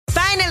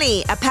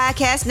Finally, a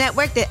podcast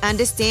network that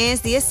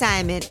understands the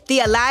assignment. The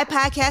Alive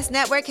Podcast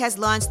Network has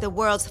launched the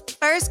world's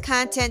first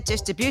content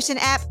distribution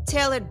app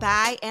tailored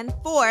by and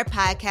for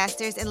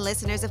podcasters and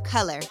listeners of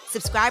color.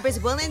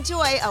 Subscribers will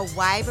enjoy a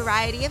wide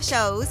variety of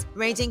shows,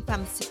 ranging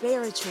from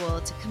spiritual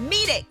to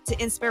comedic to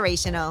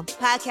inspirational.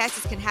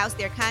 Podcasters can house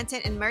their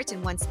content and merch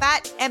in one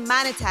spot and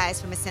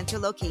monetize from a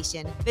central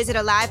location. Visit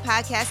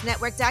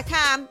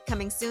AlivePodcastNetwork.com,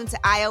 coming soon to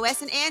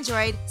iOS and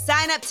Android.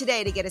 Sign up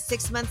today to get a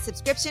 6-month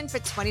subscription for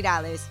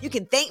 $20. You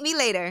can thank me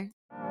later.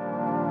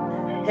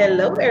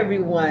 Hello,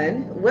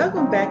 everyone.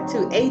 Welcome back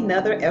to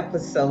another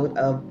episode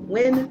of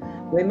When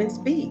Women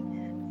Speak,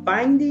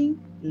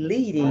 Finding,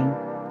 Leading,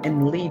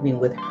 and Leaving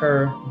with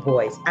Her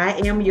Voice. I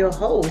am your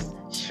host,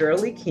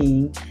 Shirley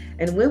King,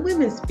 and When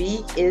Women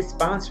Speak is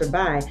sponsored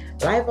by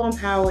Life on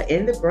Power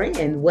and the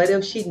brand What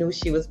If She Knew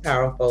She Was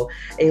Powerful,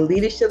 a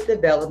leadership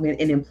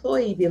development and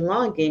employee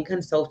belonging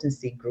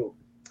consultancy group.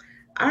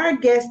 Our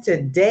guest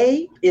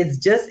today is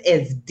just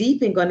as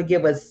deep and going to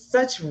give us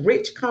such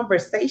rich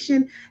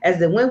conversation as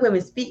the When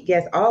Women Speak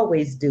guests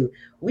always do.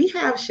 We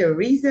have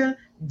Shareza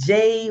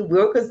J.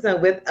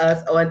 Wilkerson with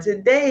us on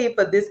today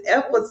for this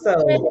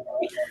episode.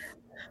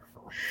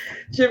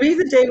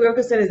 Shareza J.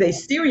 Wilkerson is a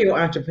serial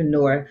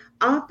entrepreneur,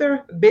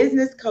 author,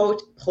 business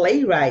coach,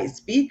 playwright,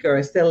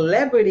 speaker,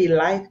 celebrity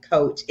life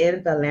coach,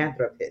 and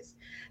philanthropist.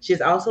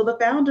 She's also the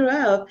founder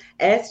of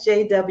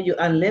SJW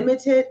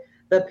Unlimited,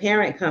 the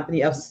parent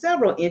company of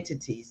several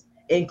entities,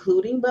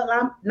 including, but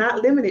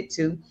not limited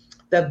to,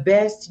 The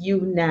Best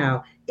You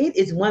Now. It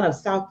is one of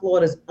South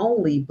Florida's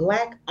only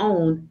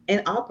Black-owned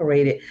and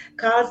operated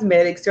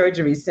cosmetic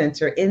surgery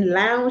center in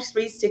Lounge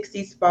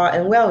 360 Spa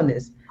and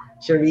Wellness.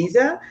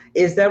 Shareza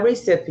is the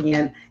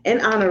recipient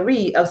and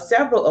honoree of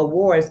several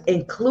awards,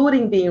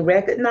 including being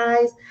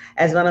recognized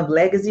as one of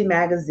Legacy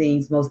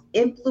Magazine's most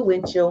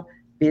influential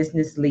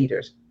business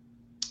leaders.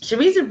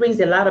 Shareza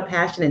brings a lot of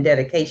passion and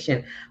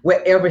dedication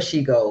wherever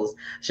she goes.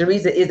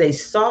 Shareza is a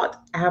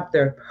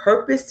sought-after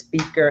purpose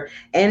speaker,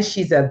 and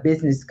she's a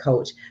business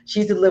coach.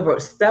 She's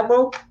delivered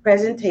several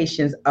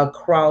presentations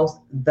across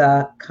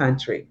the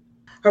country.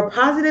 Her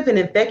positive and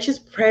infectious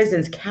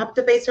presence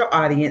captivates her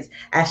audience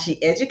as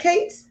she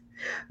educates,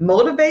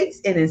 motivates,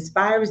 and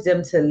inspires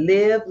them to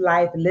live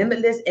life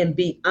limitless and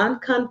be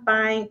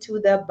unconfined to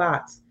the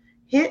box.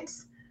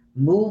 Hence,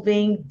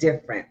 moving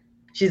different.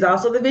 She's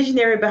also the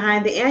visionary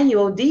behind the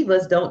annual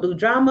Divas Don't Do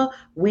Drama,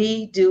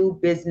 We Do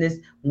Business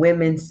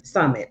Women's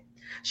Summit.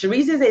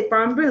 Shareza is a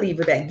firm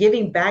believer that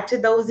giving back to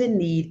those in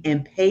need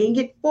and paying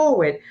it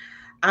forward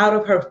out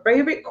of her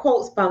favorite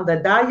quotes from the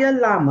Dalai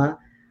Lama,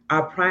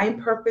 our prime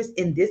purpose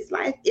in this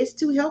life is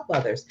to help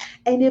others.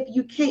 And if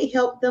you can't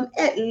help them,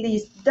 at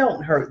least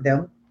don't hurt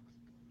them.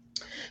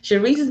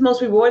 Shareza's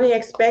most rewarding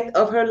aspect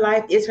of her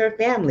life is her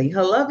family,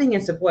 her loving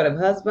and supportive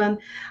husband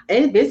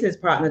and business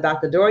partner,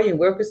 Dr. Dorian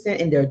Wilkerson,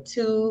 and their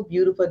 2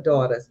 beautiful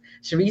daughters.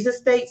 Shareza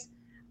states,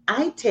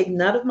 I take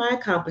none of my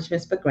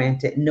accomplishments for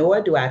granted,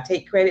 nor do I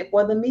take credit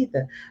for them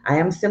either. I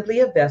am simply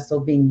a vessel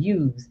being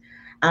used.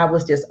 I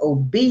was just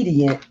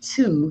obedient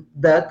to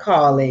the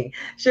calling.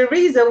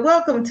 Shareza,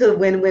 welcome to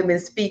When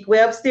Women Speak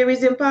web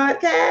series and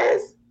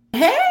podcast.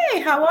 Hey,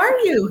 how are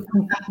you?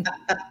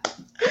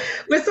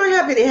 We're so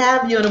happy to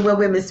have you on the When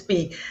Women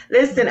Speak.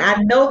 Listen, I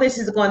know this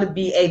is going to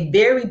be a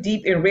very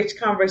deep and rich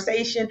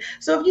conversation.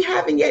 So if you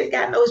haven't yet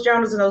gotten those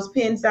journals and those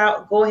pens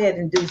out, go ahead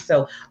and do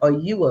so, or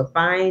you will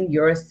find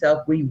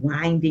yourself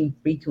rewinding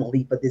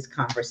frequently for this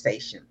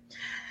conversation.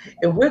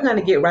 And we're going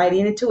to get right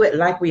into it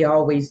like we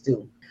always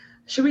do.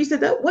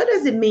 Shareza, what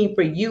does it mean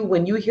for you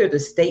when you hear the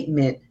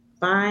statement,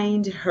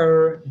 find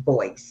her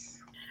voice?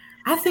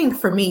 I think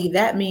for me,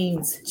 that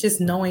means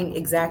just knowing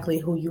exactly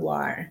who you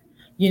are.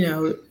 You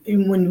know,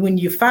 when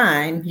you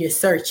find, you're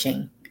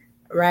searching,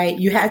 right?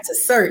 You had to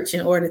search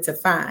in order to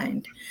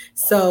find.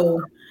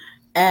 So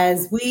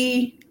as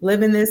we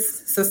live in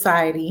this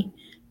society,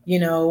 you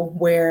know,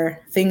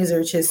 where things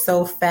are just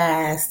so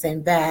fast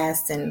and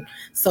vast, and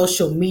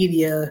social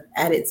media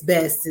at its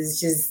best is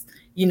just,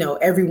 you know,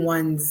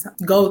 everyone's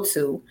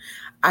go-to.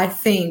 I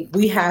think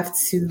we have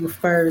to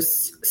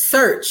first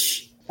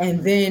search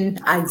and then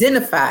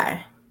identify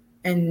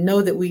and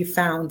know that we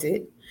found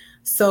it.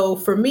 So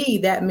for me,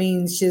 that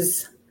means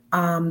just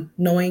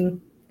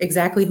knowing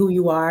exactly who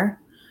you are,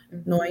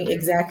 knowing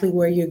exactly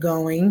where you're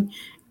going,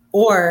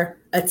 or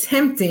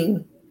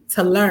attempting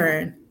to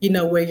learn, you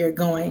know, where you're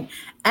going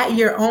at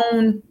your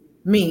own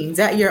means,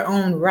 at your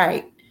own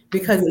right,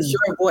 because it's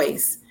your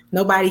voice.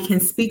 Nobody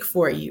can speak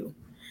for you.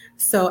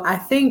 So I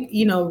think,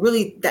 you know,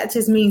 really that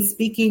just means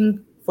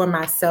speaking for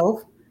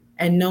myself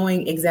and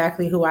knowing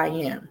exactly who I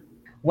am.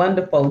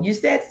 Wonderful. You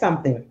said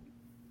something.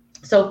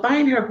 So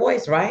find her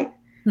voice, right?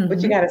 Mm-hmm.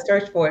 But you got to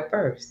search for it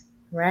first.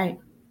 Right.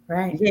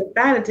 You can't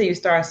find it until you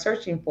start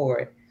searching for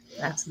it.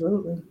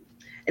 Absolutely.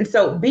 And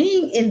so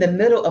being in the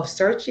middle of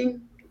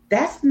searching,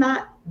 that's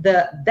not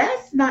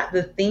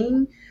the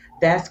thing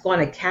that's going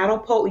to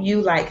catapult you,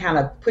 like kind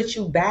of put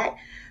you back.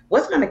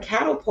 What's going to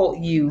catapult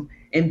you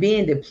and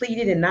being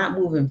depleted and not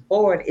moving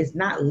forward is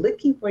not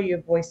looking for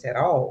your voice at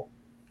all.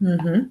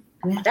 Mm-hmm.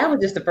 Yeah. That was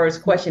just the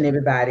first question,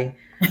 everybody.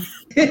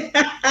 That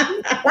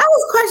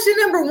was question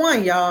number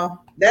one, y'all.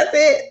 That's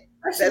it.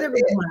 Question number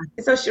one.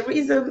 So,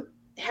 Shareza,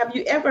 have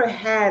you ever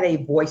had a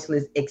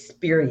voiceless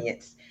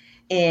experience?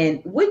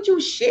 And would you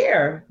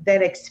share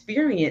that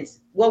experience,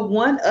 well,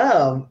 one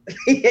of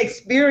the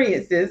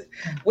experiences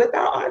with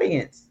our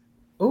audience?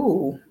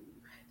 Ooh,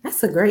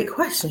 that's a great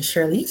question,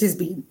 Shirley. You just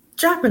be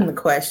dropping the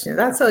questions.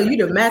 I tell you,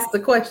 the master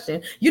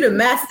question. You the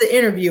master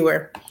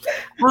interviewer.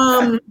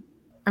 I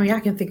mean, I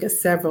can think of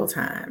several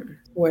times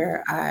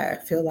where I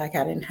feel like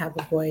I didn't have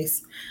a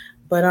voice.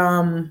 But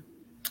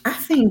I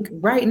think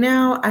right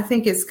now, I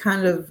think it's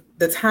kind of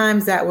the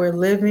times that we're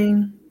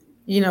living,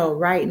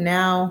 right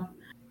now.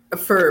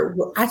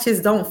 I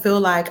just don't feel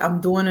like I'm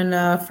doing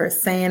enough or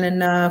saying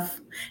enough.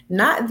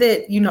 Not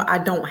that, I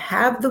don't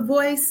have the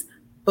voice,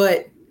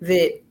 but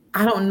that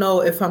I don't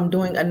know if I'm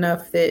doing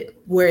enough that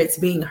where it's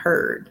being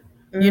heard,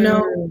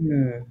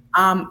 Mm-hmm.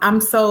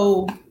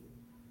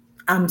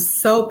 I'm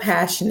so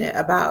passionate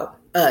about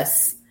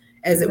us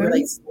as it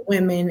relates to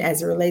women,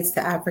 as it relates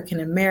to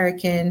African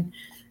Americans,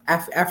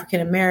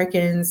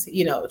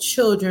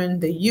 children,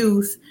 the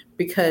youth,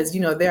 because,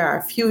 they're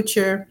our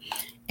future.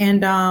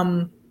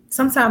 And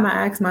sometimes I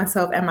ask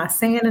myself, am I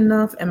saying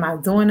enough? Am I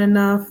doing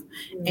enough?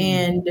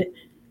 And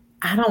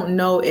I don't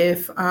know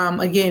if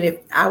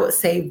I would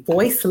say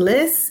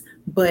voiceless,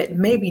 but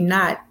maybe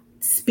not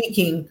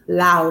speaking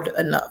loud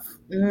enough,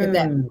 if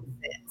that makes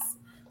sense.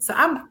 So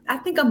I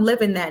think I'm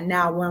living that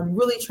now where I'm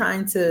really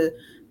trying to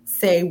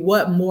say,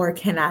 what more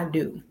can I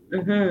do?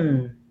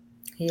 Mm-hmm.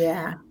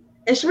 Yeah.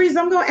 And Shareza,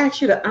 I'm going to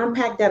ask you to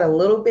unpack that a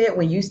little bit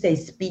when you say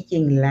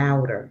speaking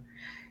louder.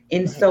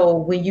 And so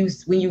when you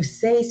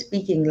say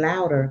speaking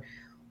louder,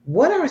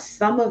 what are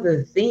some of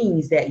the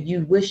things that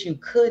you wish you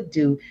could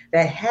do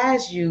that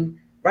has you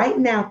right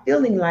now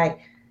feeling like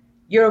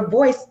your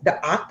voice,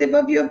 the octave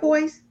of your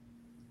voice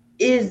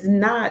is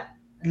not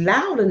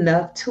loud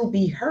enough to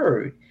be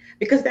heard?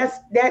 Because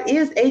that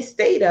is a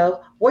state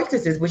of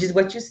voicelessness, which is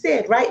what you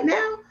said. Right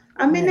now,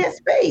 I'm in that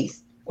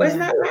space where it's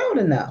not loud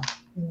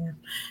enough. Yeah.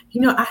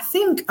 I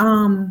think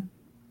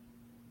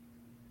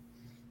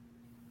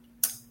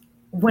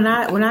when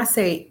I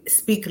say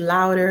speak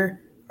louder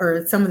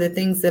or some of the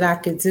things that I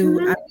could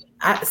do,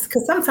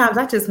 because sometimes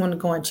I just want to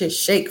go and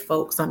just shake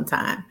folks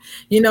sometimes.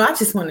 I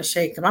just want to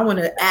shake them. I want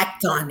to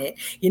act on it,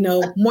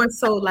 more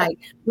so like,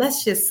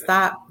 let's just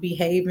stop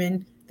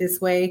behaving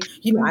this way.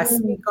 I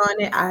speak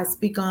on it. I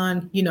speak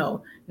on,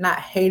 not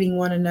hating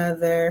one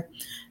another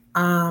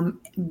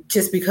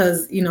just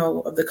because,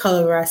 of the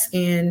color of our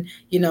skin,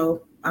 we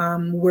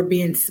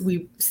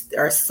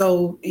are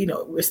so,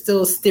 we're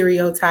still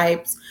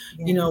stereotypes,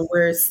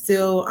 we're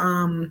still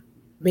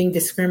being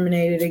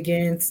discriminated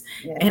against.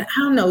 And I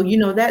don't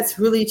know, that's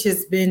really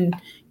just been,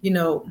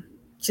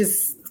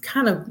 just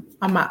kind of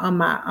on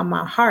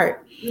my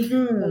heart.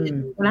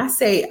 When I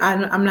say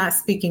I'm not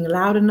speaking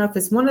loud enough,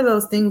 it's one of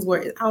those things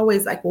where it's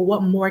always like, well,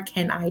 what more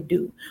can I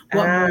do?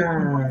 What more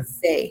can I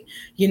say,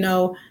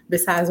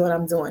 besides what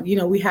I'm doing?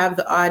 We have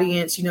the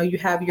audience, you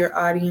have your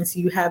audience,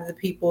 you have the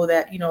people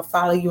that,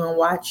 follow you and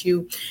watch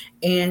you,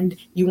 and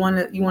you want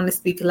to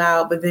speak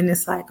loud, but then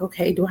it's like,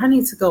 okay, do I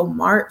need to go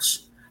march?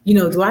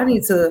 Do I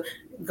need to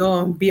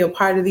go and be a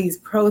part of these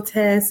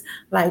protests?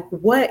 Like,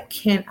 what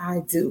can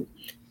I do?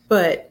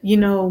 But,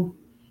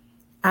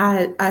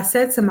 I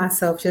said to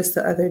myself just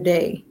the other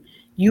day,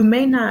 you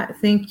may not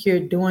think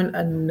you're doing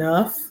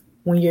enough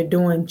when you're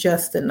doing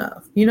just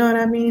enough. You know what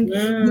I mean?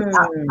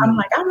 I'm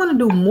like, I want to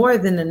do more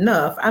than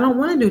enough. I don't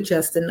want to do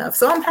just enough.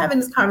 So I'm having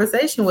this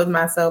conversation with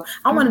myself.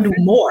 I want to do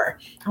more.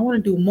 I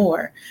want to do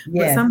more.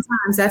 But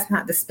sometimes that's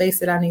not the space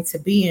that I need to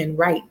be in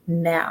right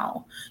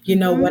now.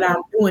 What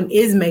I'm doing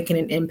is making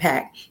an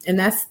impact. And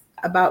that's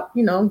about,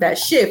 that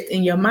shift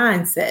in your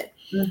mindset.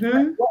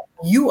 What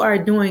you are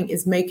doing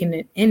is making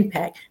an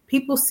impact.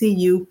 People see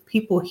you,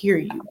 people hear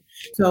you.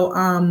 So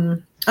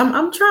I'm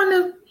trying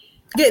to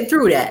get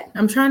through that.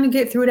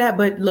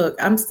 But look,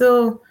 I'm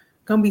still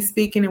gonna be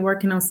speaking and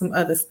working on some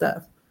other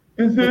stuff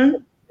with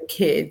the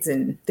kids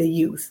and the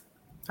youth.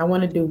 I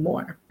want to do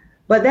more.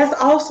 But that's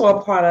also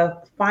a part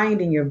of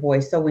finding your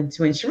voice. So when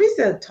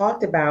Shareza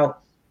talked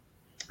about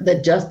the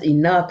just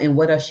enough and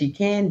what else she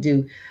can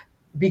do,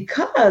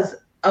 because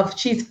of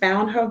she's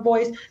found her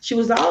voice, she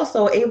was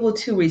also able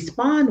to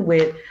respond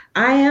with,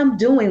 I am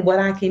doing what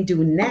I can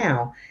do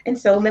now. And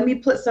so let me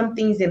put some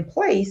things in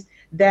place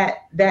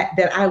that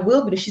I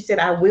will be. She said,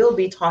 I will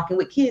be talking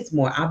with kids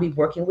more. I'll be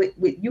working with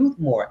youth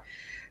more,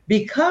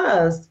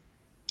 because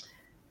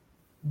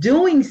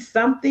doing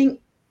something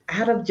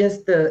out of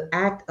just the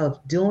act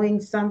of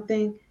doing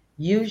something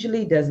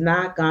usually does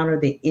not garner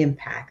the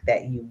impact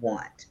that you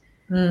want.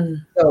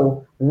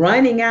 So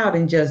running out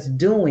and just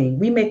doing,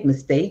 we make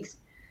mistakes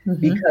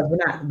because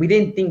we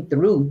didn't think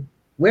through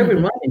where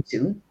we're running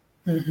to.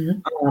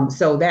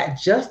 So that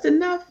just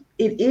enough,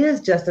 it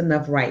is just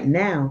enough right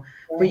now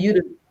for you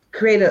to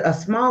create a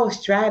small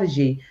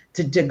strategy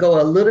to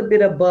go a little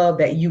bit above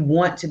that you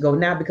want to go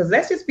now. Because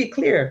let's just be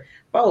clear,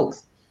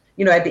 folks,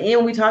 at the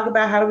end, we talk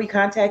about how do we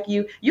contact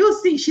you. You'll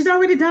see she's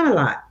already done a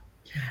lot.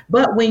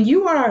 But when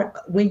you are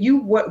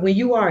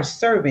a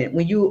servant,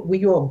 when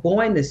you are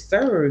born to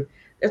serve,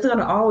 there's going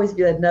to always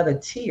be another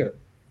tier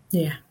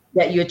Yeah.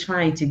 that you're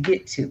trying to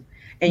get to,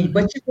 and Hmm.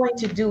 but you're going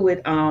to do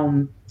it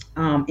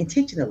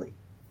intentionally.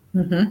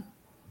 Hmm.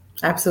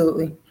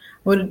 Absolutely.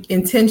 Well,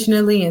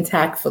 intentionally and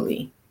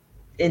tactfully.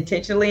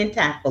 Intentionally and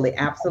tactfully,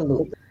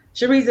 absolutely.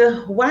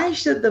 Shareza, why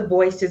should the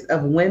voices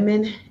of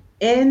women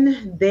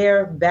and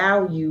their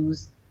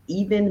values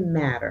even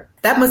matter?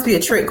 That must be a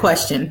trick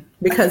question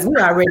because we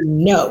already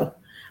know.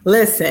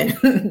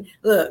 Listen,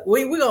 look,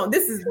 we going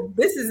this is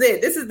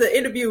it. This is the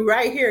interview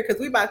right here because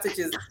we about to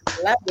just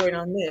elaborate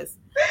on this.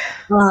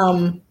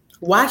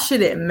 Why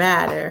should it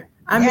matter?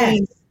 I Yes.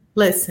 mean,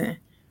 listen,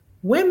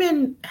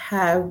 women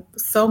have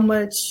so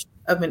much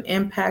of an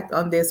impact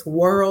on this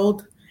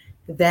world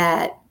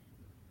that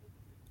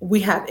we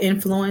have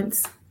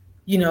influence.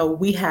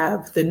 We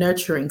have the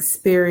nurturing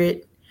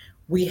spirit,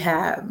 we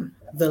have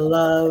the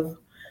love,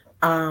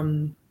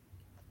 um,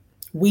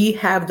 we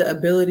have the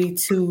ability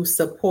to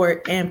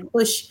support and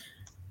push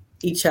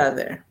each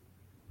other,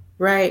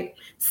 right?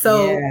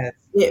 So Yes.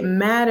 it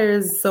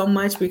matters so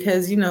much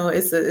because it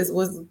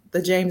was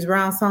the James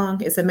Brown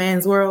song. It's a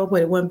man's world,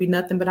 but it wouldn't be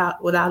nothing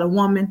without a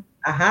woman.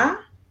 Uh-huh.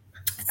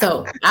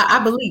 So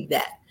I believe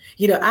that.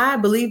 I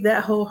believe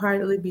that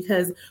wholeheartedly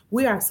because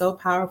we are so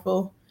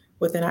powerful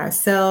within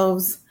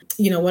ourselves.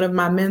 One of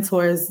my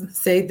mentors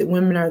say that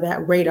women are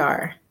that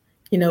radar.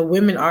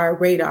 Women are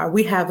radar.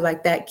 We have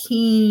like that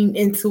keen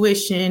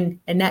intuition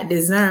and that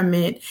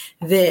discernment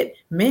that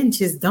men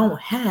just don't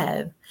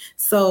have.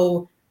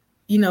 So,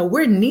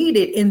 we're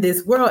needed in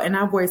this world and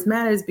our voice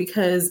matters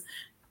because,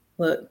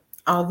 look,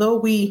 although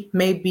we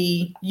may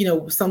be,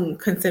 some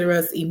consider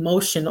us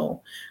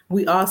emotional,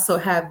 we also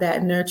have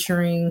that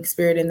nurturing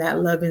spirit and that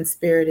loving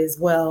spirit as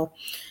well.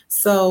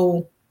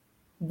 So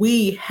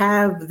we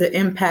have the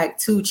impact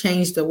to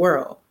change the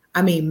world.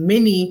 I mean,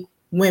 many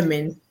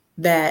women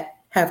that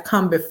have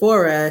come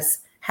before us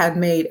have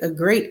made a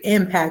great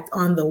impact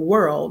on the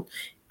world.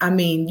 I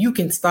mean, you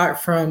can start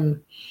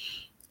from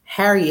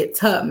Harriet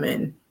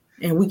Tubman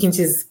and we can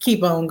just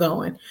keep on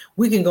going.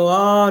 We can go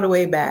all the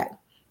way back,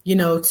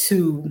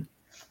 to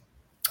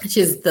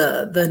just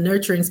the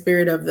nurturing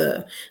spirit of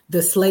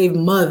the slave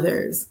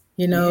mothers,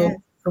 Yes.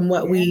 from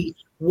what Yes. we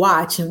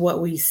watch and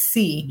what we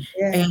see,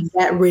 Yes. and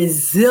that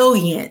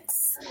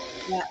resilience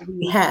that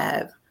we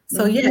have.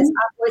 So yes, Mhm.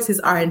 our voices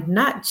are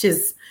not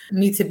just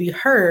need to be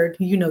heard,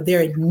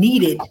 they're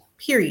needed,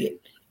 period,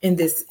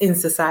 in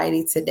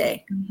society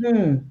today.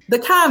 Mhm. The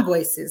kind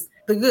voices,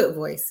 the good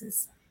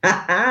voices.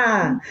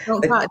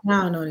 Don't The- talk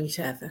down on each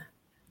other.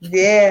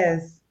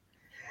 yes.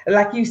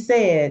 Like you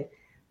said,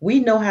 we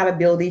know how to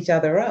build each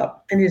other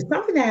up. And it's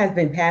something that has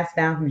been passed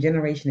down from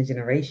generation to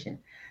generation,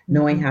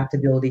 knowing Mhm. how to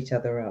build each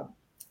other up.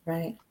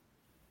 Right.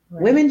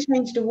 Right. Women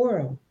change the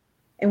world.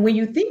 And when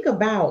you think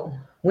about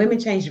women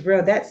change the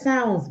world, that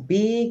sounds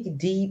big,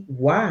 deep,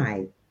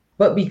 wide.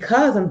 But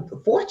because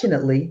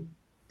unfortunately,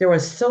 there are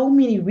so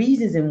many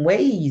reasons and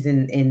ways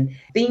and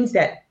things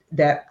that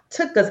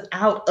took us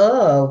out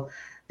of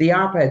the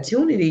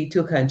opportunity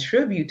to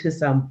contribute to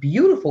some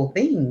beautiful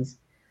things.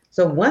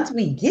 So once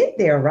we get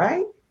there,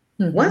 right?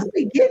 Once Mhm.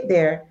 we get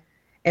there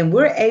and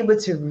we're able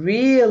to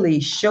really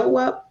show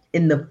up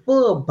in the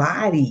full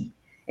body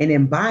and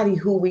embody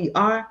who we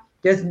are,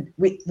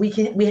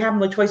 we have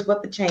no choice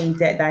but to change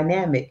that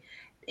dynamic.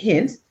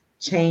 Hence,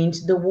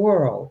 change the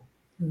world.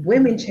 Mhm.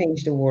 Women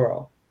change the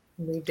world.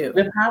 We do.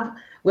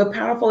 We're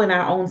powerful in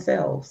our own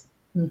selves.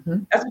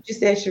 Mhm. That's what you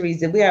said,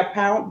 Shareza. We are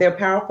power. They're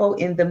powerful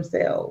in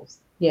themselves.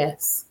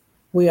 Yes,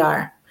 we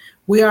are.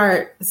 We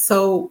are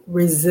so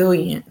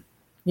resilient.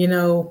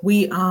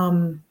 We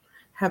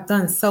have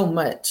done so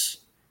much,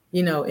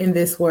 in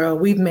this world.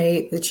 We've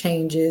made the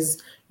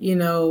changes,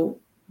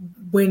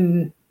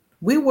 when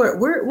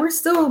we're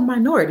still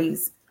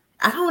minorities.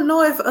 I don't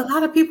know if a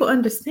lot of people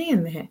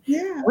understand that.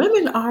 Yeah,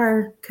 Women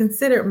are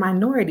considered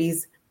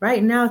minorities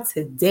right now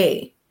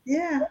today.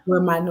 yeah.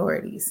 We're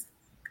minorities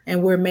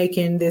and we're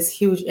making this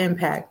huge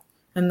impact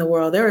in the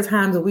world. There were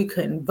times that we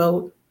couldn't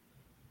vote.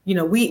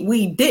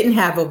 We didn't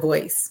have a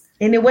voice.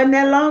 And it wasn't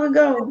that long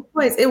ago.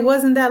 It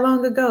wasn't that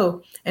long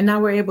ago. And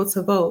now we're able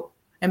to vote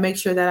and make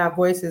sure that our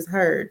voice is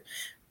heard.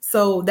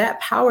 So that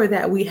power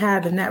that we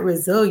have and that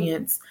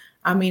resilience,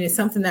 I mean, it's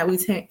something that we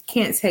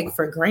can't take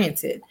for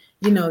granted.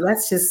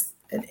 That's just,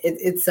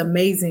 it's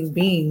amazing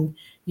being,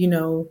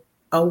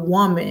 a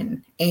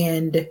woman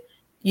and,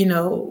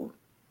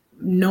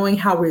 knowing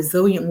how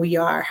resilient we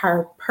are,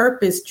 how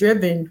purpose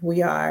driven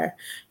we are,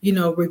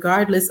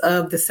 regardless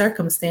of the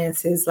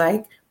circumstances,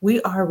 like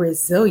we are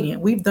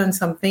resilient. We've done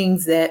some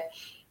things that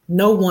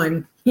no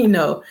one,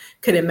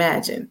 could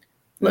imagine.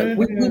 Look,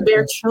 we Mhm.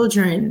 bear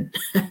children.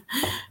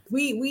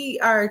 we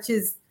are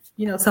just,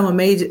 some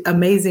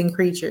amazing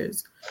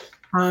creatures.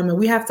 And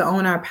we have to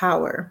own our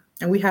power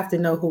and we have to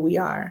know who we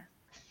are.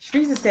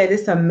 Teresa said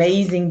it's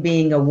amazing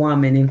being a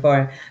woman, and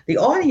for the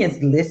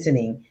audience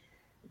listening,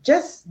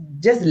 just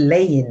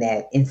lay in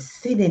that and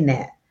sit in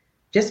that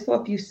just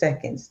for a few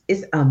seconds.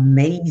 It's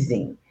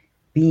amazing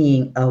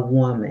being a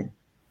woman.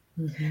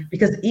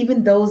 Because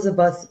even those of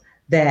us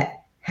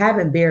that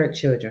haven't bared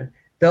children,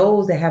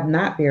 those that have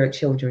not bared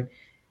children,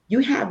 you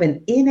have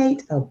an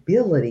innate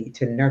ability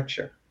to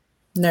nurture.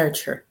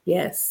 Nurture,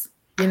 yes.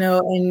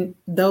 And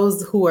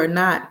those who are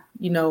not,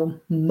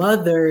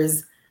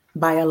 mothers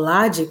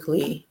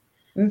biologically,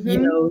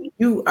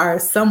 you are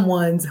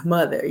someone's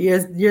mother.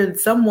 You're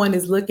someone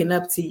is looking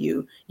up to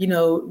you,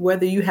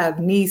 whether you have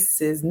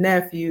nieces,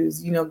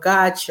 nephews,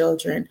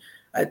 godchildren,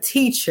 a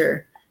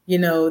teacher,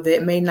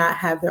 that may not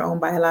have their own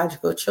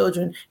biological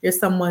children. You're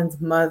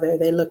someone's mother.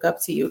 They look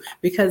up to you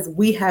because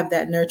we have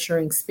that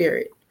nurturing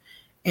spirit.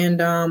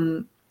 And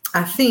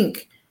I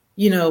think,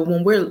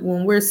 when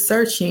we're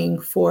searching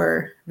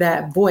for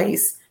that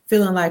voice,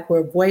 feeling like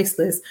we're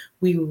voiceless,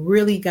 we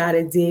really got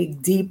to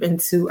dig deep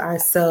into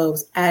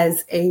ourselves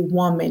as a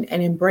woman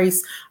and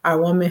embrace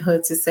our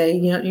womanhood to say,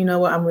 you know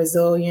what, I'm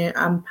resilient,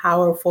 I'm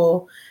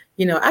powerful,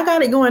 I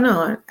got it going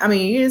on. I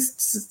mean,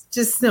 it's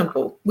just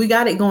simple. We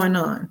got it going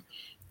on.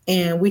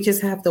 And we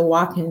just have to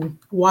walk in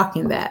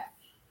that,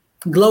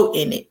 gloat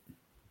in it.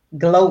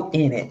 Gloat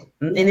in it.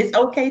 And it's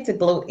okay to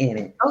gloat in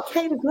it.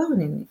 Okay to gloat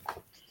in it.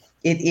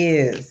 It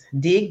is.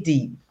 Dig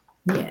deep.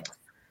 Yes.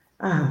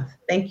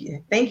 Thank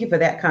you. Thank you for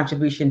that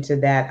contribution to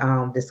that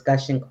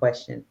discussion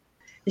question.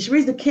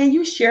 Shareza, can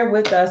you share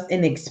with us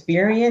an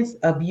experience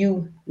of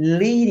you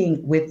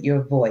leading with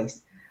your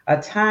voice?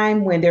 A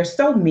time when there's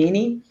so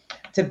many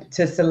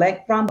to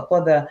select from,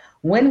 for the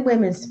When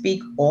Women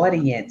Speak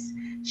audience,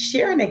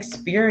 share an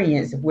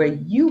experience where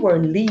you were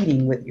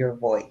leading with your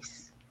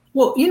voice.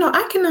 Well,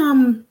 I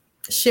can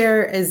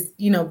share as,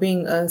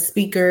 being a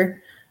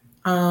speaker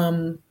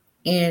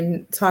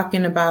and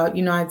talking about,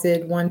 I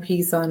did one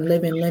piece on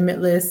living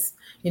limitless,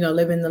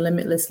 living the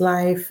limitless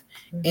life,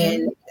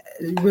 and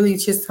really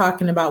just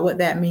talking about what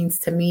that means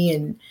to me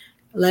and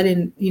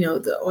letting,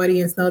 the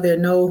audience know there are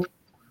no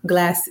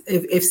glass.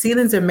 If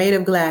ceilings are made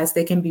of glass,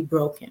 they can be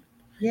broken.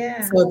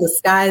 Yeah. So the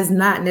sky is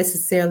not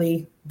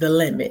necessarily the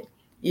limit,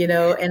 and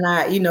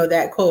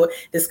that quote,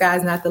 the sky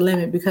is not the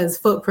limit because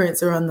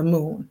footprints are on the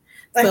moon.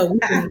 So we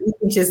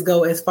can just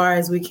go as far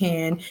as we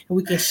can, and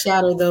we can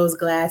shatter those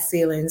glass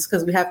ceilings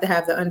because we have to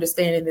have the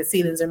understanding that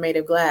ceilings are made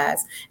of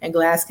glass and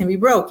glass can be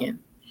broken.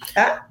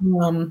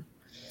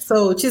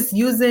 So just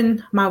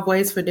using my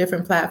voice for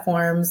different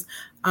platforms.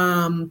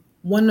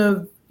 One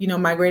of,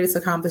 my greatest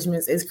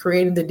accomplishments is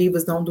creating the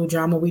Divas Don't Do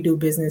Drama, We Do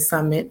Business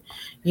Summit,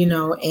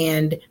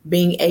 and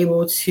being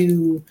able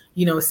to,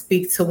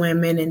 speak to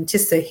women and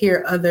just to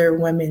hear other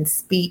women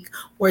speak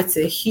or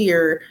to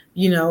hear,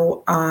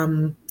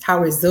 how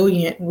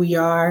resilient we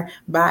are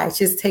by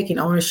just taking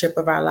ownership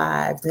of our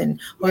lives and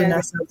holding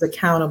ourselves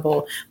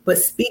accountable, but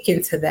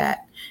speaking to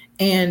that.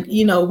 And,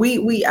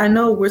 I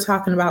know we're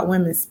talking about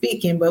women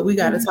speaking, but we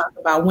got to talk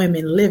about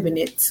women living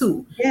it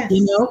too,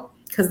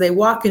 because they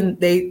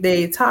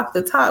talk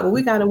the talk, but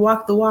we got to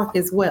walk the walk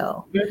as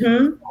well.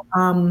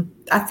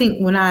 I think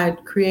when I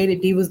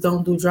created Divas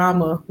Don't Do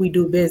Drama, We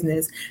Do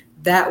Business,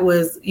 that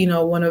was,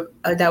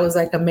 that was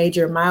like a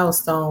major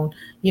milestone,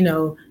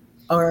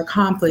 or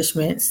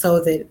accomplishment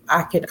so that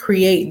I could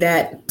create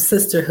that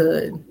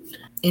sisterhood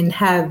and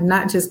have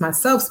not just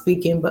myself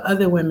speaking, but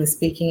other women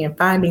speaking and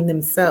finding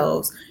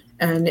themselves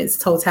in its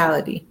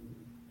totality.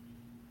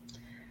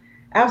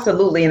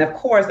 Absolutely. And of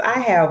course, I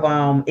have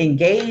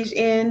engaged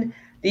in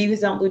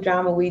Divas Don't Do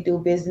Drama, We Do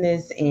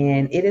Business,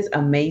 and it is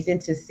amazing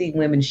to see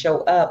women show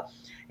up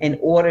in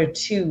order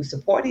to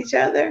support each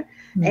other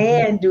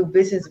and do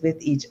business with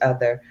each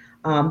other.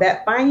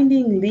 That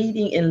finding,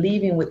 leading, and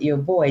leaving with your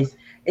voice,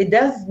 it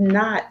does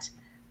not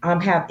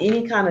have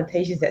any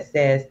connotations that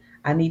says,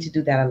 I need to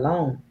do that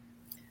alone.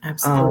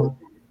 Absolutely.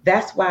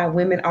 That's why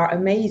women are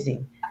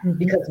amazing,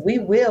 because we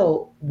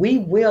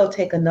will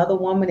take another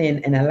woman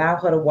and allow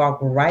her to walk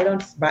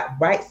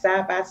right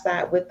side by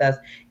side with us,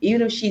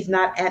 even if she's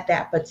not at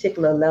that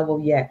particular level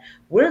yet.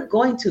 We're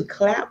going to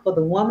clap for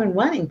the woman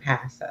running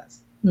past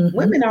us.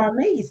 Women are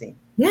amazing.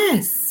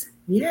 Yes.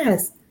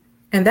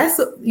 And that's,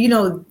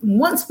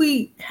 once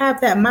we have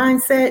that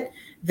mindset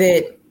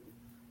that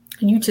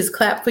you just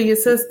clap for your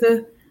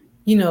sister,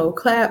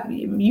 clap.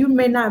 You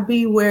may not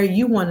be where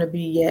you want to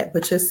be yet,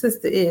 but your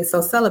sister is.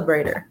 So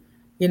celebrate her,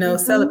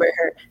 celebrate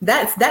her.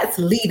 That's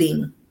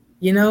leading,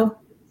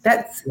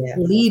 that's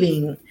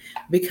leading,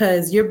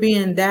 because you're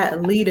being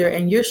that leader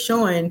and you're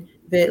showing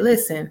that,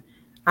 listen,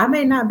 I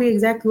may not be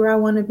exactly where I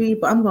want to be,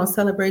 but I'm going to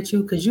celebrate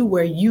you because you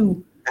where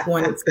you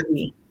want it to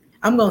be.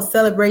 I'm going to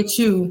celebrate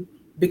you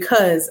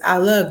because I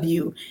love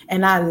you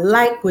and I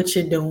like what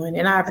you're doing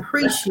and I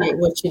appreciate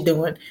what you're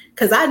doing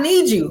because I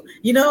need you.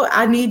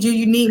 I need you.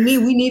 You need me.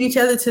 We need each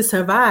other to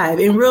survive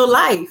in real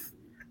life.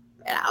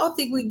 And I don't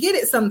think we get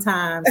it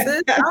sometimes.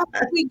 Sis. I don't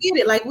think we get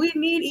it. Like, we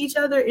need each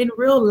other in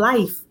real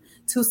life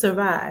to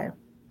survive.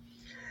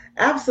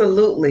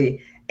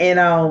 Absolutely.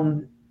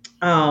 And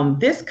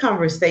this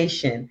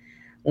conversation,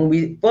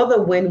 for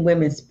the When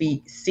Women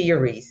Speak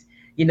series,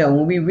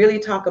 when we really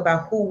talk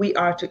about who we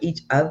are to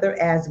each other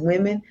as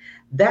women,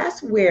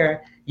 that's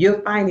where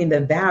you're finding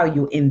the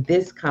value in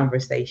this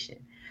conversation.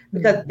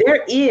 Because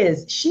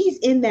she's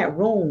in that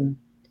room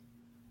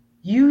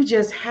You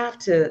just have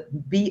to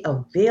be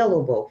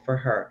available for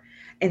her.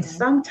 And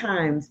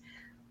sometimes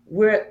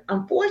we're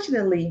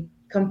unfortunately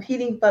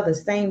competing for the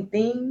same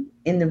thing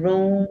in the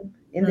room,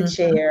 in the Mhm.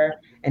 chair,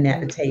 and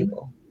at the Mhm.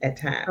 table at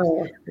times.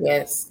 Oh,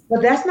 yes.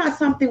 But that's not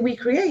something we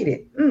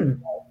created.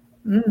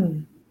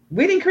 Mm.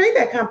 We didn't create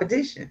that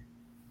competition.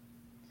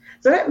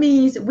 So that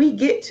means we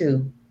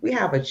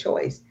have a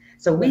choice.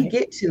 So we Right.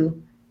 get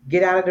to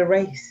get out of the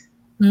race.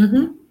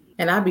 Mm-hmm.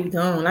 And I be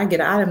gone. I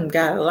done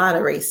got a lot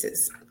of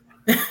races.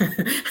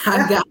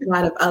 I got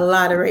a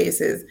lot of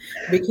races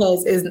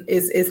because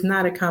it's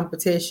not a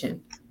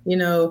competition. You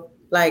know,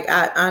 like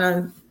I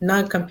don't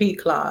non-compete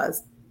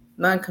clause,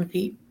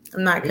 non-compete.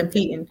 I'm not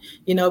competing,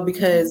 you know,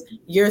 because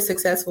you're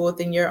successful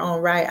within your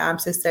own right. I'm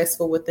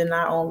successful within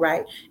our own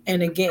right.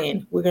 And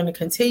again, we're going to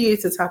continue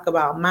to talk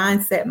about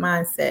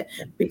mindset,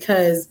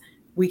 because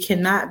we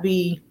cannot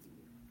be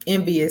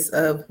envious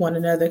of one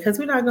another, because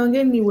we're not going to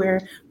get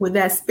anywhere with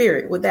that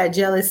spirit, with that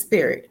jealous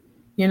spirit,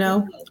 you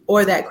know,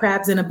 or that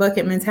crabs in a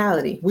bucket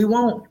mentality. We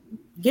won't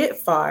get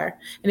far.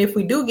 And if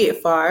we do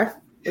get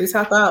far, we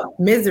talk about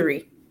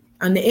misery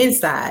on the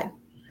inside.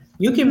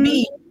 You can Mhm.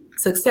 be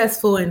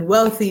successful and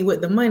wealthy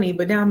with the money,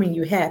 but that don't mean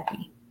you're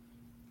happy.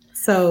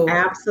 So,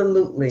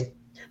 Absolutely.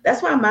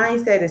 That's why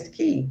mindset is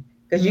key,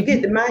 because you get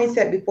mhm, the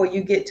mindset before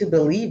you get to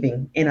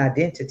believing in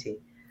identity.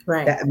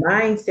 right. That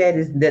mindset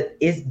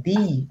is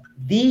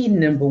the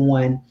number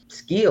one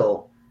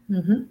skill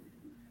Hmm.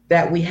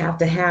 that we have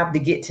to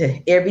get to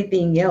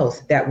everything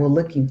else that we're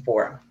looking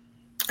for.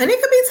 And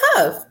it could be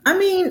tough. I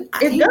mean,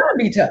 It's you know, gonna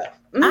be tough.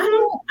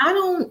 I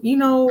don't, you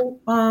know,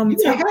 You can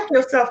take hack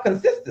yourself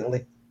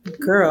consistently.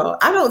 girl,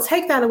 I don't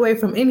take that away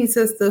from any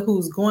sister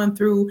who's going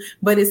through,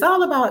 but it's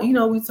all about, you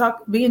know, we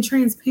talk being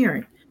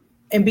transparent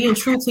and being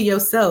true to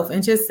yourself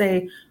and just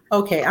say,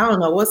 okay, I don't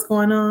know what's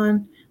going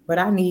on, but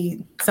I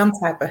need some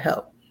type of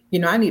help. You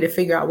know, I need to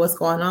figure out what's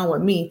going on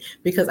with me,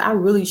 because I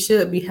really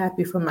should be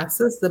happy for my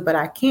sister, but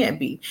I can't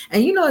be.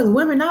 And you know, there's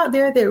women out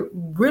there that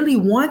really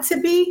want to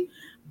be,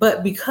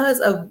 but because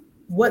of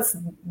what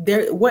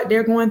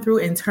they're going through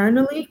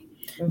internally,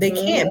 they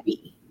Mm-hmm. can't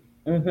be.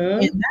 And Mm-hmm.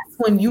 that's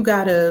when you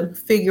got to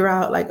figure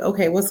out, like,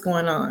 okay, what's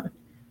going on?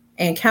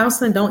 And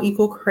counseling don't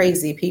equal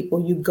crazy,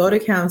 people. You go to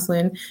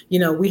counseling. You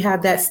know, we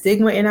have that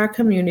stigma in our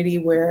community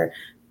where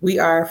we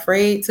are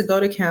afraid to go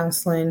to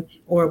counseling,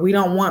 or we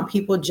don't want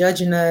people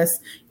judging us.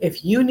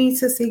 If you need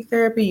to seek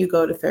therapy, you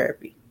go to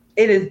therapy.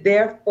 It is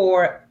there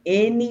for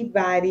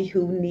anybody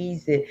who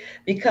needs it,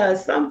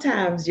 because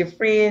sometimes your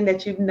friend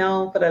that you've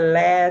known for the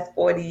last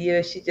 40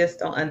 years, she just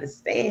don't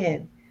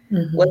understand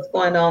Mm-hmm. what's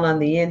going on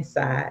the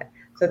inside.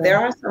 So there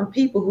Right. are some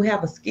people who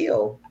have a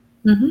skill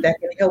Mm-hmm. that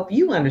can help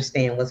you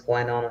understand what's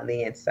going on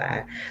the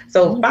inside.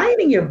 So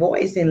finding your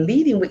voice and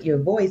leading with your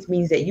voice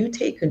means that you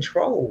take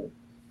control.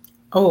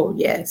 Oh,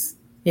 yes.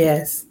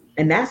 Yes.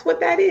 And that's what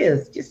that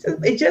is.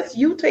 It's just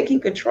you taking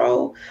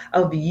control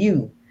of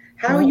you.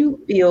 How Yep. you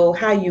feel,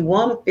 how you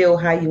want to feel,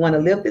 how you want to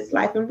live this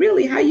life, and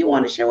really how you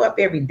want to show up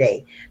every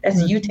day.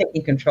 That's you Mhm.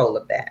 taking control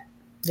of that.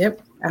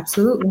 Yep.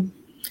 Absolutely.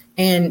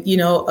 And, you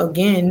know,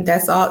 again,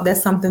 that's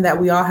something that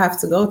we all have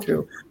to go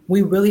through.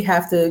 We really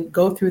have to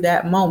go through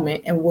that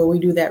moment, and where we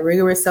do that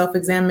rigorous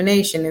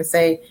self-examination and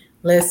say,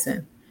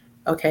 listen,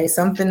 okay,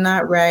 something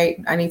not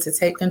right. I need to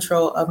take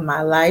control of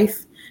my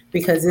life,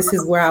 because this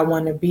is where I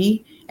want to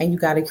be. And you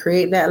got to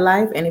create that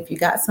life. And if you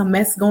got some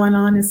mess going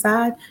on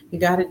inside, you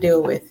got to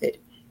deal with it,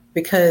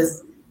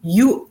 because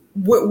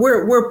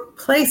we're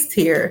placed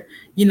here,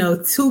 you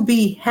know, to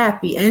be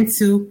happy and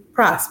to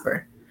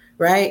prosper,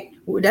 right?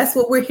 That's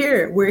what we're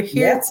here. We're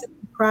here Yep. to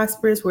be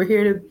prosperous. We're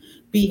here to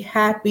be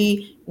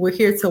happy. We're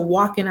here to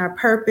walk in our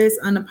purpose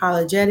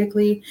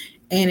unapologetically.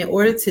 And in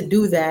order to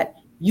do that,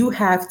 you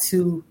have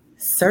to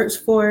search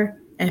for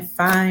and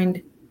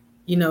find,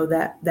 you know,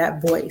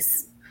 that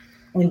voice,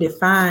 and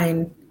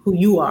define who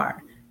you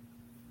are.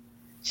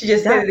 She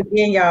just That said it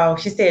again, y'all.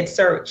 She said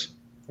search.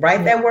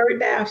 Write yeah, that word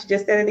down. She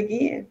just said it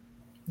again.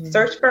 yeah.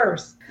 Search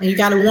first. And you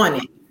gotta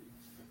want it.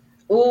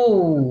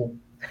 Ooh.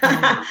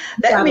 Yeah. You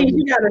That gotta means you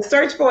want got to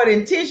search for it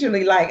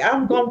intentionally. Like,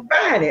 I'm it. going to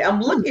find it.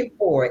 I'm looking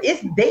for it.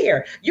 It's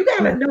there. You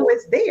got Yeah. to know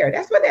it's there.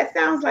 That's what that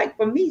sounds like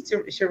for me, Yeah.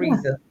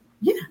 Shareza.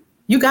 Yeah.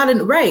 You got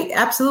it right.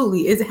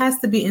 Absolutely. It has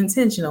to be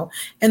intentional.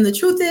 And the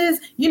truth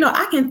is, you know,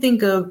 I can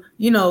think of,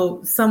 you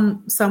know,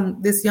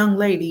 this young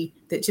lady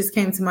that just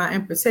came to mind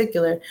in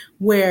particular,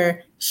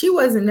 where she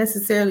wasn't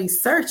necessarily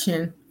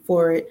searching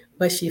for it,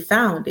 but she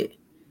found it.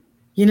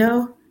 You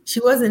know,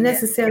 she wasn't Yeah.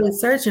 necessarily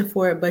searching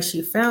for it, but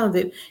she found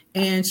it,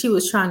 and she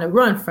was trying to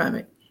run from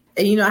it.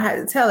 And, you know, I had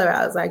to tell her,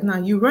 I was like, no,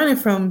 you're running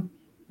from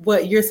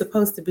what you're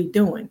supposed to be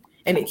doing.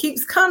 And it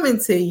keeps coming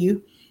to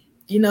you.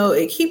 You know,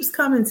 it keeps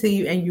coming to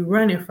you and you're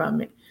running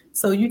from it.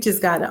 So you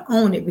just got to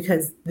own it,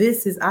 because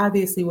this is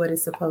obviously what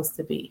it's supposed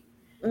to be.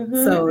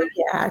 Mm-hmm. So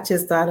yeah, I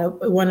just thought of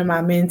one of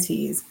my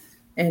mentees,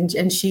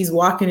 and she's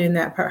walking in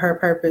that her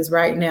purpose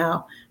right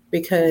now,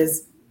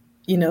 because,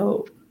 you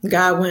know,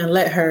 God wouldn't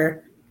let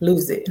her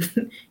lose it.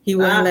 He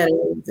wouldn't let her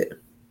lose it.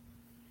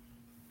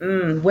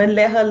 Wouldn't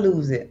let her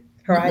lose it,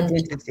 her Mm-mm.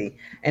 identity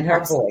and her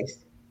Absolutely. voice.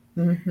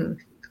 Mm-hmm.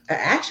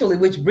 Actually,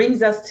 which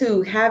brings us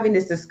to having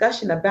this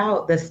discussion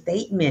about the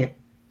statement,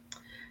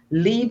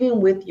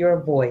 leaving with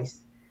your voice.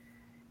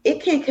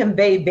 It can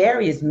convey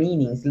various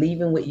meanings,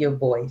 leaving with your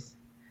voice.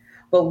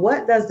 But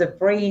what does the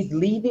phrase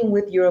leaving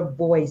with your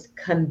voice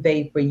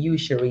convey for you,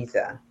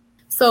 Shareza?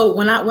 So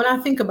when I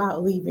think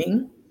about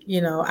leaving,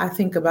 I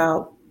think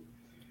about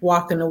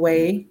walking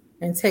away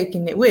and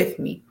taking it with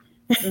me.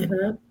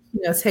 Mm-hmm.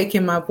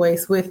 Taking my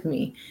voice with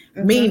me.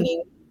 Mm-hmm.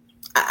 Meaning,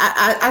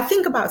 I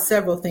think about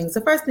several things.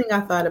 The first thing I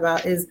thought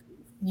about is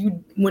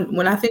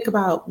when I think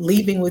about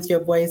leaving with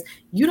your voice,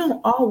 you don't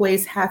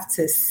always have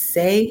to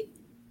say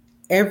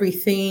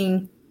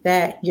everything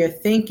that you're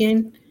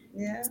thinking.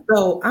 Yeah.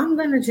 So I'm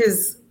going to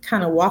just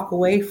kind of walk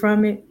away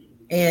from it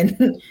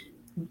and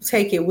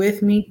take it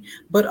with me.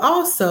 But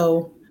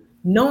also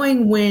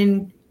knowing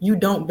when you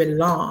don't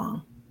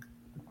belong,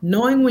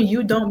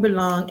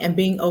 and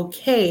being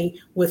okay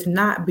with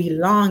not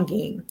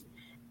belonging,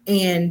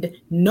 and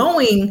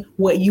knowing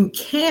what you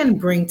can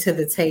bring to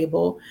the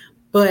table,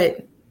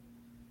 but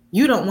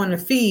you don't want to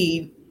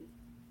feed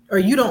or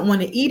you don't want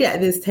to eat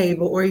at this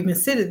table or even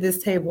sit at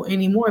this table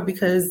anymore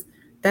because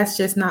that's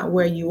just not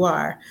where you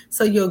are.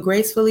 So you'll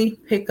gracefully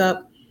pick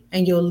up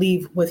and you'll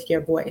leave with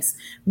your voice.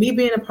 Me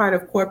being a part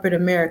of corporate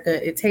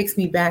America, it takes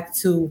me back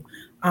to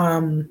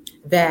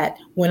that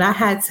when I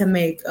had to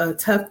make a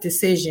tough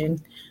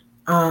decision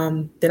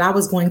that I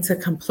was going to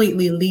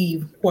completely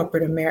leave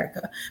corporate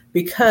America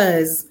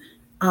because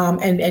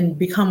and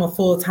become a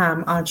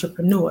full-time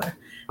entrepreneur,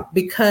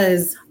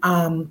 because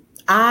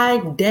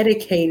I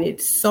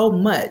dedicated so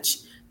much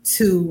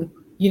to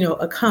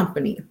a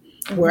company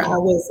where I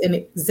was an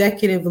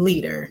executive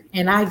leader,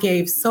 and I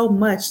gave so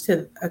much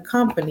to a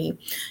company,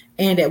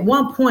 and at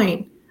one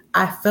point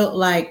I felt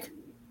like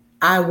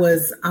I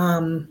was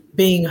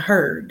being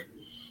heard.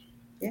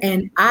 Yeah.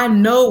 And I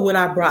know what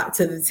I brought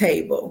to the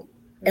table.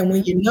 And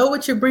when you know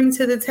what you bring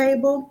to the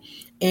table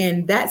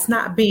and that's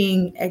not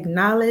being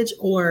acknowledged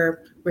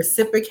or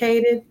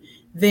reciprocated,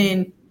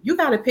 then you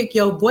got to pick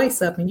your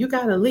voice up and you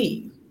got to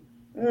leave.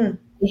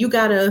 You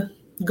got to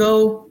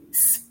go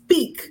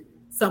speak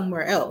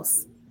somewhere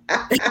else.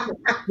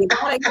 You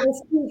got to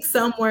go speak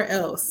somewhere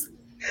else.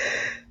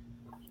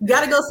 You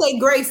got to go say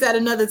grace at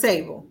another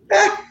table.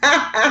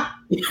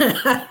 You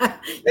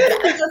got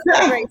to go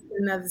say grace at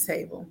another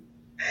table.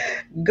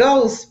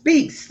 Go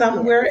speak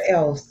somewhere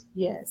else.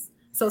 Yes.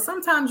 So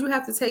sometimes you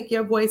have to take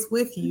your voice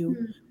with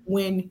you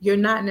when you're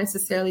not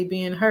necessarily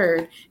being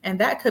heard. And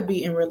that could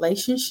be in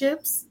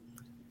relationships.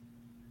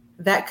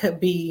 That could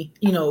be,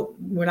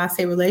 when I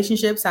say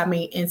relationships, I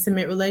mean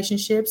intimate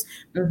relationships,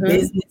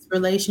 business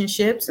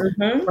relationships,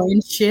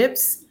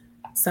 friendships.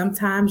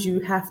 Sometimes you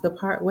have to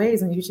part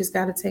ways and you just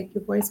got to take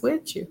your voice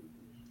with you.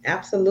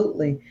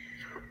 Absolutely.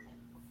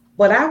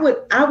 But I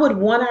would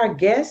want our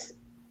guests,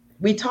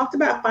 we talked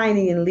about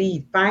finding and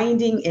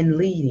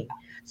leading.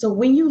 So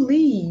when you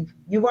leave,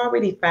 you've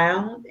already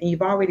found and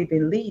you've already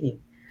been leading.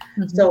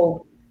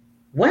 So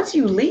once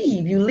you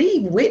leave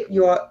with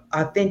your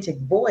authentic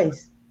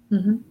voice,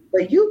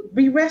 but you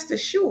be rest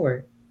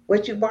assured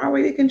what you've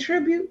already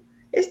contributed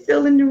is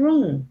still in the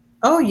room.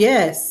 Oh,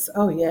 yes.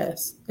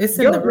 It's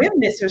in your the room.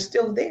 remnants are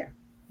still there.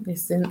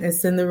 It's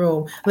in the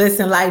room.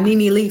 Listen, like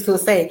Nene Leakes will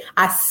say,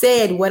 I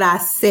said what I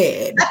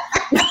said.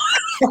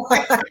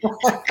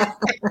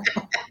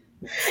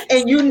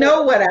 And you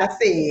know what I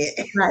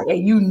said. Right.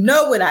 And you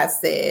know what I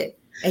said.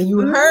 And you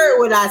heard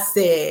what I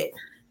said.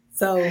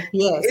 So,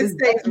 yes. It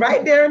stays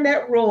right there in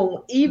that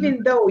room,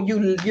 even though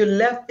you're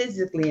left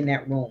physically in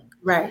that room.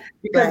 Right.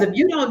 Because if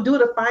you don't do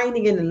the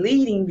finding and the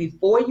leading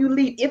before you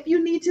leave, if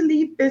you need to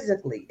leave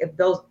physically, if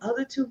those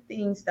other two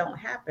things don't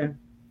happen,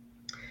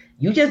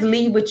 you just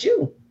leave with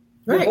you.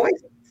 Right. Your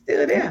voice is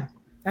still there.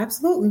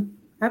 Absolutely.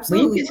 When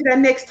you get to that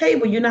next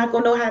table, you're not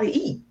going to know how to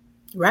eat.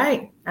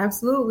 Right.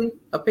 Absolutely.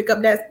 Or pick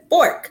up that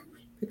fork.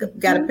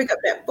 Got to pick up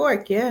that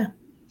fork. Yeah.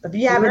 If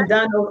you haven't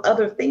done those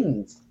other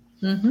things.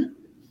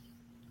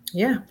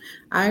 Yeah,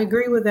 I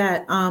agree with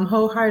that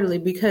wholeheartedly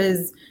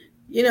because,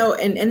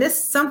 and this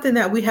is something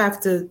that we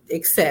have to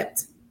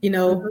accept,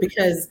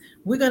 because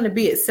we're going to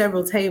be at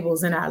several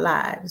tables in our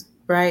lives,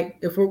 right?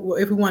 If we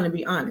want to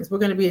be honest, we're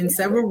going to be in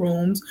several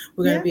rooms.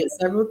 We're going to be at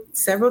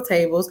several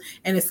tables,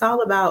 and it's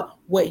all about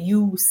what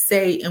you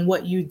say and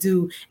what you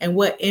do and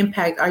what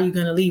impact are you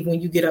going to leave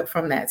when you get up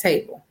from that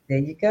table. There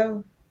you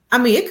go. I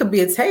mean, it could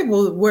be a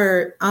table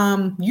where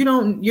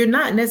you're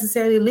not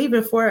necessarily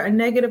leaving for a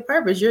negative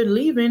purpose. You're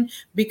leaving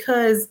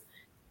because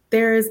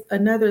there's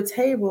another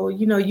table.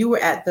 You were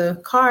at the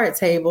card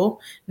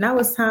table. Now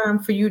it's time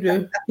for you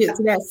to get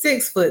to that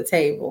 6-foot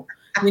table.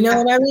 You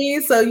know what I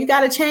mean? So you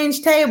got to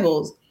change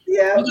tables.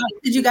 Yeah.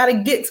 You got to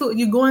get to it.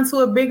 You're going to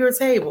a bigger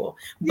table.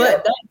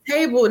 But that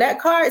table, that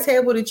card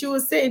table that you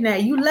were sitting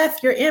at, you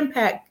left your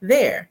impact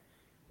there.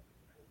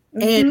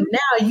 And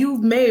now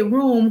you've made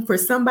room for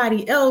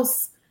somebody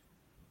else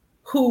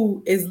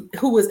who is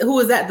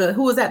at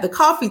the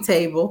coffee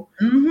table.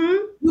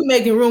 You're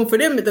making room for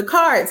them at the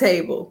card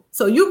table,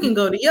 so you can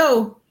go to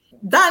your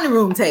dining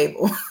room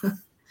table.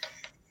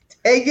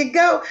 There you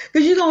go,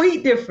 because you're gonna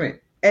eat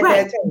different. at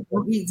Right. that table.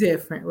 We'll eat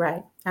different,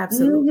 right?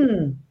 Absolutely.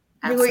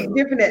 Mm-hmm. You will eat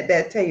different at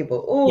that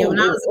table. Ooh, yeah, when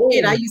I was a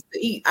kid, I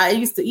ooh.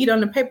 used to eat on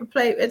the paper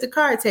plate at the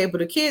card table.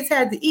 The kids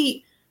had to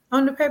eat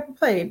on the paper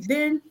plate.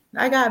 Then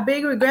I got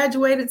bigger,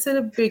 graduated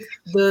to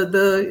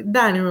the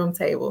dining room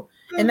table.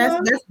 And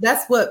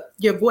that's what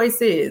your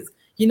voice is.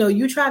 You know,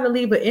 you try to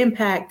leave an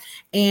impact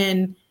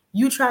and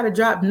you try to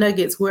drop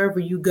nuggets wherever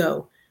you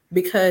go.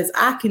 Because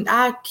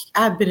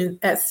I've been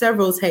at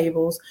several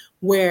tables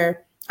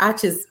where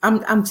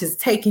I'm just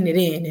taking it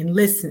in and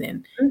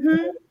listening.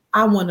 Mm-hmm.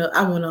 I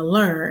wanna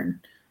learn.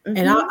 Mm-hmm.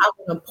 And I want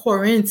to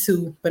pour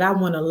into, but I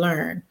want to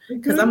learn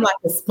because I'm like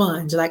a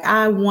sponge. Like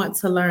I want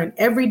to learn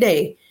every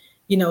day.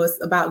 You know,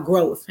 it's about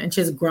growth and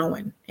just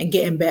growing and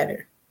getting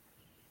better.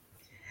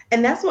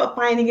 And that's what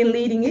finding and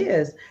leading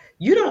is.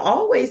 You don't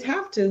always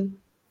have to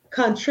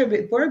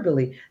contribute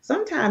verbally.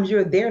 Sometimes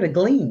you're there to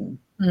glean,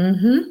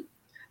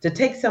 to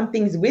take some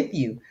things with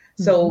you.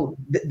 So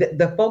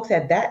the folks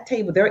at that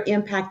table, they're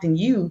impacting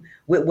you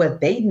with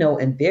what they know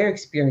and their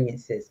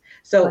experiences.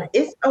 So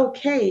it's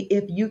okay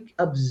if you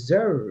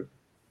observe.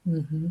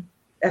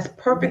 That's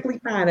perfectly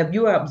fine if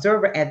you're an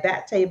observer at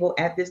that table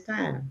at this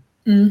time.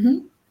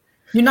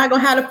 You're not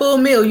going to have a full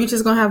meal. You're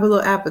just going to have a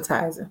little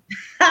appetizer.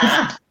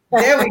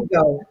 There we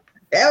go.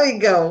 There we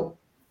go.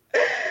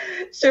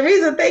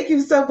 Shareza, thank you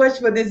so much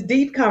for this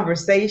deep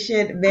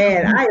conversation.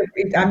 Man,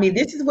 I mean,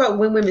 this is what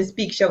When Women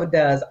Speak show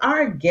does.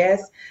 Our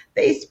guests,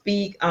 they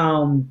speak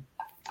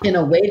in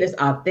a way that's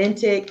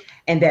authentic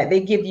and that they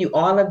give you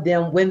all of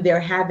them when they're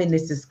having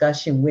this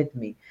discussion with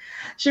me.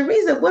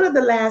 Shareza, what are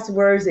the last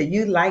words that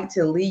you'd like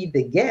to leave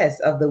the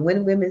guests of the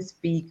When Women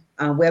Speak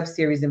web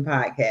series and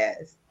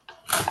podcast?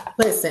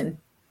 Listen,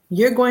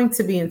 you're going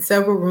to be in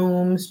several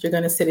rooms. You're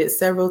going to sit at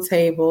several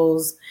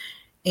tables,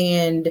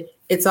 and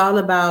it's all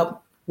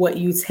about what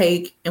you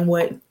take and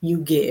what you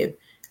give.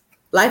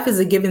 Life is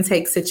a give and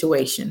take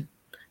situation.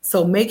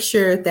 So make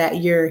sure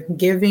that you're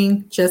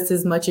giving just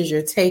as much as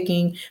you're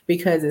taking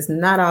because it's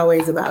not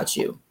always about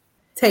you.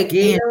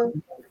 Give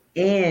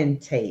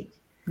and take.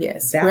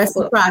 Yes. That's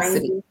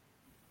reciprocity.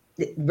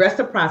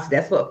 Reciprocity.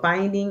 That's what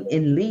finding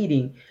and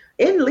leading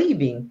and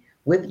leaving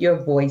with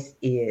your voice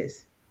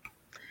is.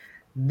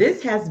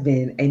 This has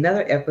been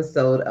another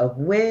episode of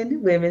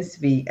When Women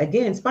Speak,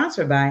 again,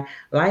 sponsored by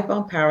Life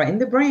on Power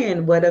and the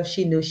brand What If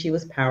She Knew She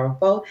Was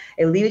Powerful,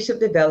 a leadership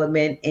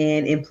development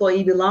and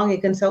employee belonging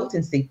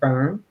consultancy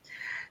firm.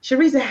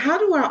 Shareza, how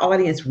do our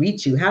audience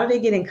reach you? How do they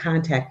get in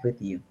contact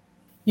with you?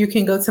 You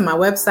can go to my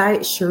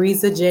website,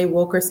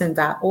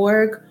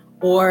 SharezaJWilkerson.org,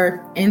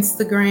 or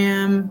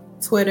Instagram,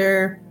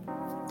 Twitter,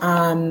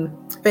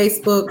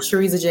 Facebook,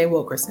 Shareza J.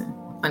 Wilkerson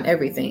on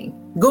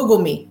everything.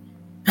 Google me.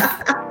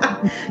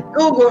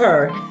 Google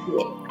her.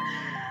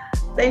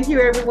 Thank you,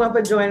 everyone,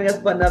 for joining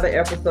us for another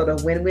episode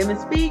of When Women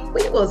Speak.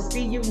 We will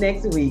see you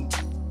next week.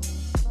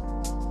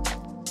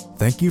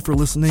 Thank you for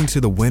listening to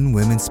the When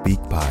Women Speak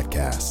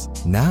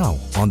podcast, now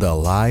on the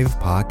Alive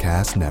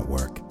Podcast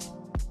Network.